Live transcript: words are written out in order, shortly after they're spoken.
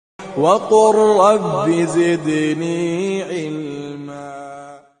وقل رب زدني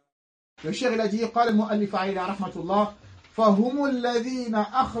علما. Le cher il a dit قال المؤلف عليه رحمة الله فهم الذين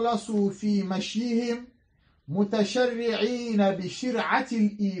أخلصوا في مشيهم متشرعين بشرعة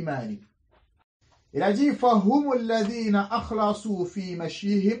الإيمان. Il a dit فهم الذين أخلصوا في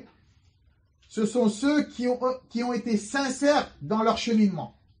مشيهم. Ce sont ceux qui ont été sincères dans leur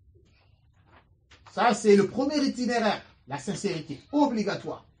cheminement. Ça, c'est le premier itinéraire, la sincérité,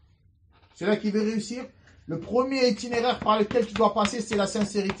 obligatoire. Celui qui veut réussir, le premier itinéraire par lequel tu dois passer, c'est la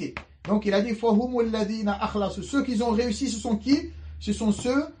sincérité. Donc, il a dit, ceux qui ont réussi, ce sont qui? Ce sont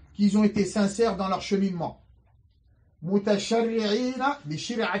ceux qui ont été sincères dans leur cheminement. Mais ça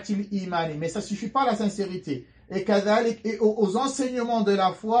ne suffit pas la sincérité. Et aux enseignements de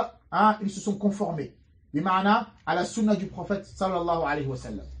la foi, hein, ils se sont conformés. Bima'ana à la sunna du prophète sallallahu alayhi wa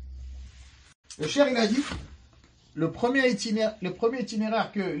sallam. Le cher, il a dit, le premier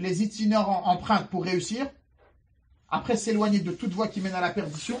itinéraire que les itinérants empruntent pour réussir, après s'éloigner de toute voie qui mène à la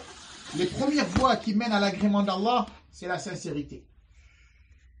perdition, les premières voies qui mènent à l'agrément d'Allah, c'est la sincérité.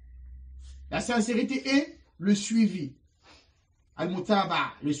 La sincérité est le suivi.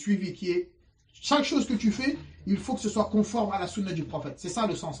 Al-Mutaba, le suivi qui est, chaque chose que tu fais, il faut que ce soit conforme à la sunna du prophète. C'est ça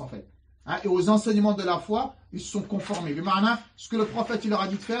le sens en fait. Hein, et aux enseignements de la foi, ils se sont conformés. Mais maintenant, ce que le prophète il leur a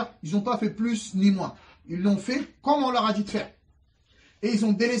dit de faire, ils n'ont pas fait plus ni moins. Ils l'ont fait comme on leur a dit de faire. Et ils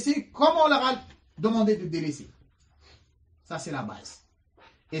ont délaissé comme on leur a demandé de délaisser. Ça, c'est la base.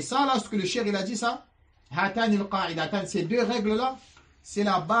 Et ça, là, ce que le cher il a dit, ça, ces deux règles-là, c'est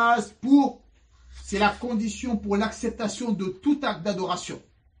la base c'est la condition pour l'acceptation de tout acte d'adoration.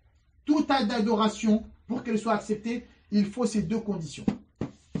 Tout acte d'adoration, pour qu'elle soit acceptée, il faut ces deux conditions.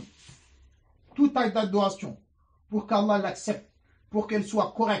 Tout acte d'adoration, pour qu'Allah l'accepte, pour qu'elle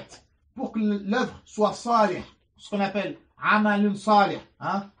soit correcte, pour que l'œuvre soit salih, ce qu'on appelle amalun salih,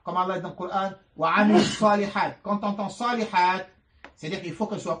 hein, comme Allah dit dans le Coran, wa amil salihat. Quand on entend salihat, c'est-à-dire qu'il faut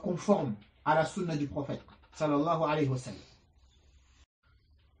qu'elle soit conforme à la sunna du prophète, sallallahu alayhi wa sallam.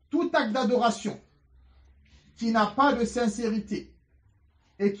 Tout acte d'adoration qui n'a pas de sincérité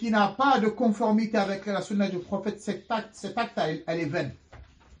et qui n'a pas de conformité avec la sunna du prophète, cet acte elle est vaine,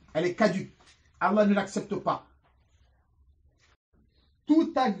 elle est caduque. Allah ne l'accepte pas.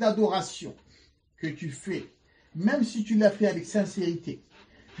 Tout acte d'adoration que tu fais, même si tu l'as fait avec sincérité,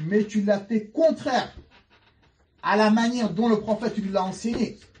 mais tu l'as fait contraire à la manière dont le prophète lui l'a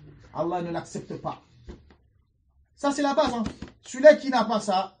enseigné, Allah ne l'accepte pas. Ça, c'est la base. Hein. Celui-là qui n'a pas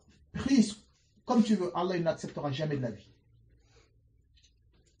ça, prie comme tu veux, Allah ne l'acceptera jamais de la vie.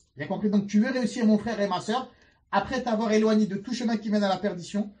 Vous avez compris? Donc, tu veux réussir, mon frère et ma soeur, après t'avoir éloigné de tout chemin qui mène à la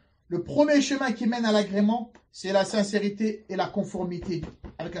perdition. Le premier chemin qui mène à l'agrément, c'est la sincérité et la conformité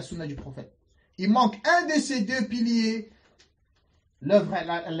avec la sunna du prophète. Il manque un de ces deux piliers, l'œuvre, elle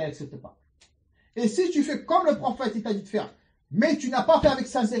ne l'accepte pas. Et si tu fais comme le prophète t'a dit de faire, mais tu n'as pas fait avec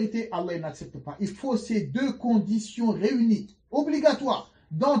sincérité, Allah n'accepte pas. Il faut ces deux conditions réunies, obligatoires,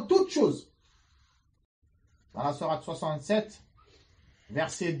 dans toute chose. Dans la sourate 67,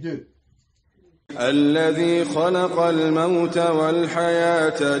 verset 2. الذي خلق الموت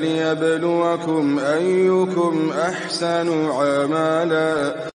والحياة ليبلوكم أيكم أحسن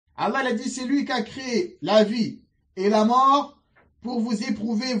عملا. Allah a dit, c'est lui qui a créé la vie et la mort pour vous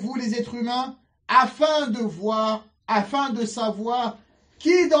éprouver, vous les êtres humains, afin de savoir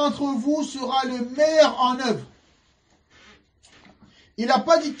qui d'entre vous sera le meilleur en œuvre. Il n'a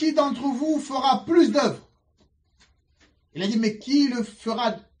pas dit qui d'entre vous fera plus d'œuvres. Il a dit, mais qui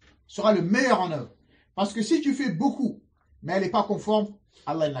sera le meilleur en œuvre. Parce que si tu fais beaucoup, mais elle n'est pas conforme,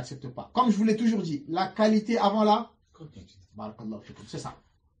 Allah ne l'accepte pas. Comme je vous l'ai toujours dit, la qualité avant la quantité. C'est ça.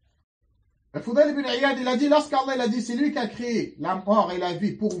 Al-Fudayl ibn Iyad, il a dit, lorsqu'Allah il a dit, c'est lui qui a créé la mort et la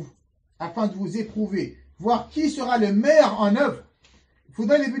vie pour vous, afin de vous éprouver, voir qui sera le meilleur en œuvre.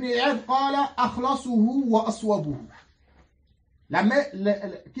 Fudayl ibn Iyad, qala akhlasuhu wa aswabuhu.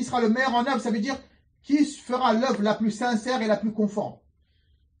 Qui sera le meilleur en œuvre, ça veut dire qui fera l'œuvre la plus sincère et la plus conforme.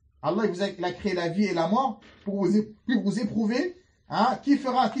 Allah il a créé la vie et la mort pour vous éprouver. Hein, qui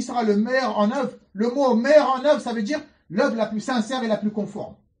sera le meilleur en œuvre? Le mot meilleur en œuvre, ça veut dire l'œuvre la plus sincère et la plus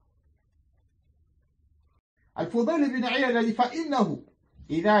conforme. Al-Fudayl ibn Iyad a dit فَإِنَّهُ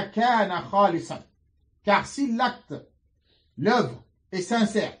إِذَا كَانَ خَالِصًا. Car si l'acte, l'œuvre est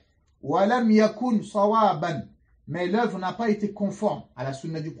sincère, وَلَمْ يَكُنْ صَوَابًا, mais l'œuvre n'a pas été conforme à la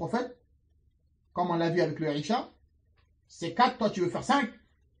sunna du prophète, comme on l'a vu avec le Isha, c'est 4, toi tu veux faire 5.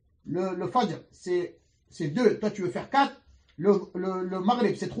 Le Fajr, c'est 2, toi tu veux faire 4. Le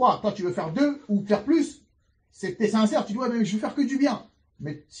Maghrib, c'est 3, toi tu veux faire 2 ou faire plus. T'es sincère, tu dis ouais, mais je veux faire que du bien.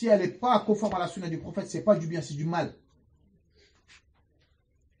 Mais si elle n'est pas conforme à la sunna du prophète, c'est pas du bien, c'est du mal.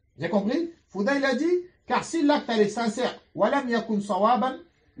 Vous avez compris? Fouda, il a dit, car si l'acte elle est sincère, walam yakun sawaban,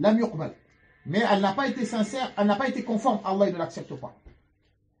 lam yuqbal. Mais elle n'a pas été sincère, elle n'a pas été conforme, Allah il ne l'accepte pas.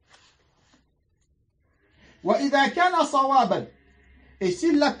 Wa idha kana sawaban. Et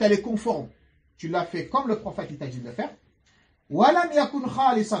si l'acte elle est conforme, tu l'as fait comme le prophète il t'a dit de le faire. Walam yakun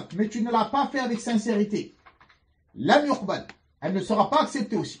khalisan, mais tu ne l'as pas fait avec sincérité. Lam yuqbal, elle ne sera pas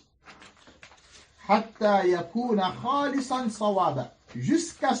acceptée aussi. Hatta yakuna khalisan sawaba,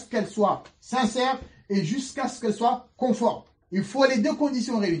 jusqu'à ce qu'elle soit sincère et jusqu'à ce qu'elle soit conforme. Il faut les deux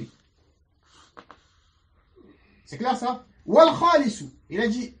conditions réunies. C'est clair ça? Wal khalisu, il a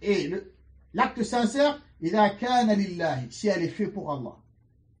dit, et l'acte sincère, idha kana lillahi, si elle est faite pour Allah.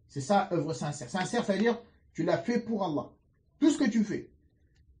 C'est ça, œuvre sincère. Sincère, ça veut dire, tu l'as fait pour Allah. Tout ce que tu fais,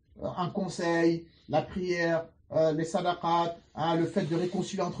 un conseil, la prière, les sadaqat, le fait de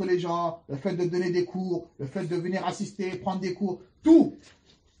réconcilier entre les gens, le fait de donner des cours, le fait de venir assister, prendre des cours, tout,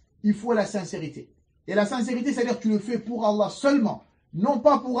 il faut la sincérité. Et la sincérité, c'est-à-dire que tu le fais pour Allah seulement. Non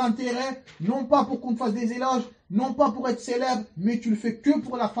pas pour intérêt, non pas pour qu'on te fasse des éloges, non pas pour être célèbre, mais tu le fais que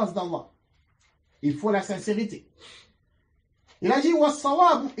pour la face d'Allah. Il faut la sincérité. Il a dit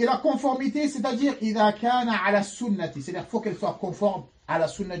was-sawab, et la conformité, c'est-à-dire idha kana ala sunnati, c'est-à-dire qu'il faut qu'elle soit conforme à la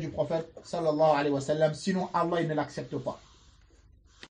sunna du prophète sallallahu alayhi wa sallam, sinon Allah il ne l'accepte pas.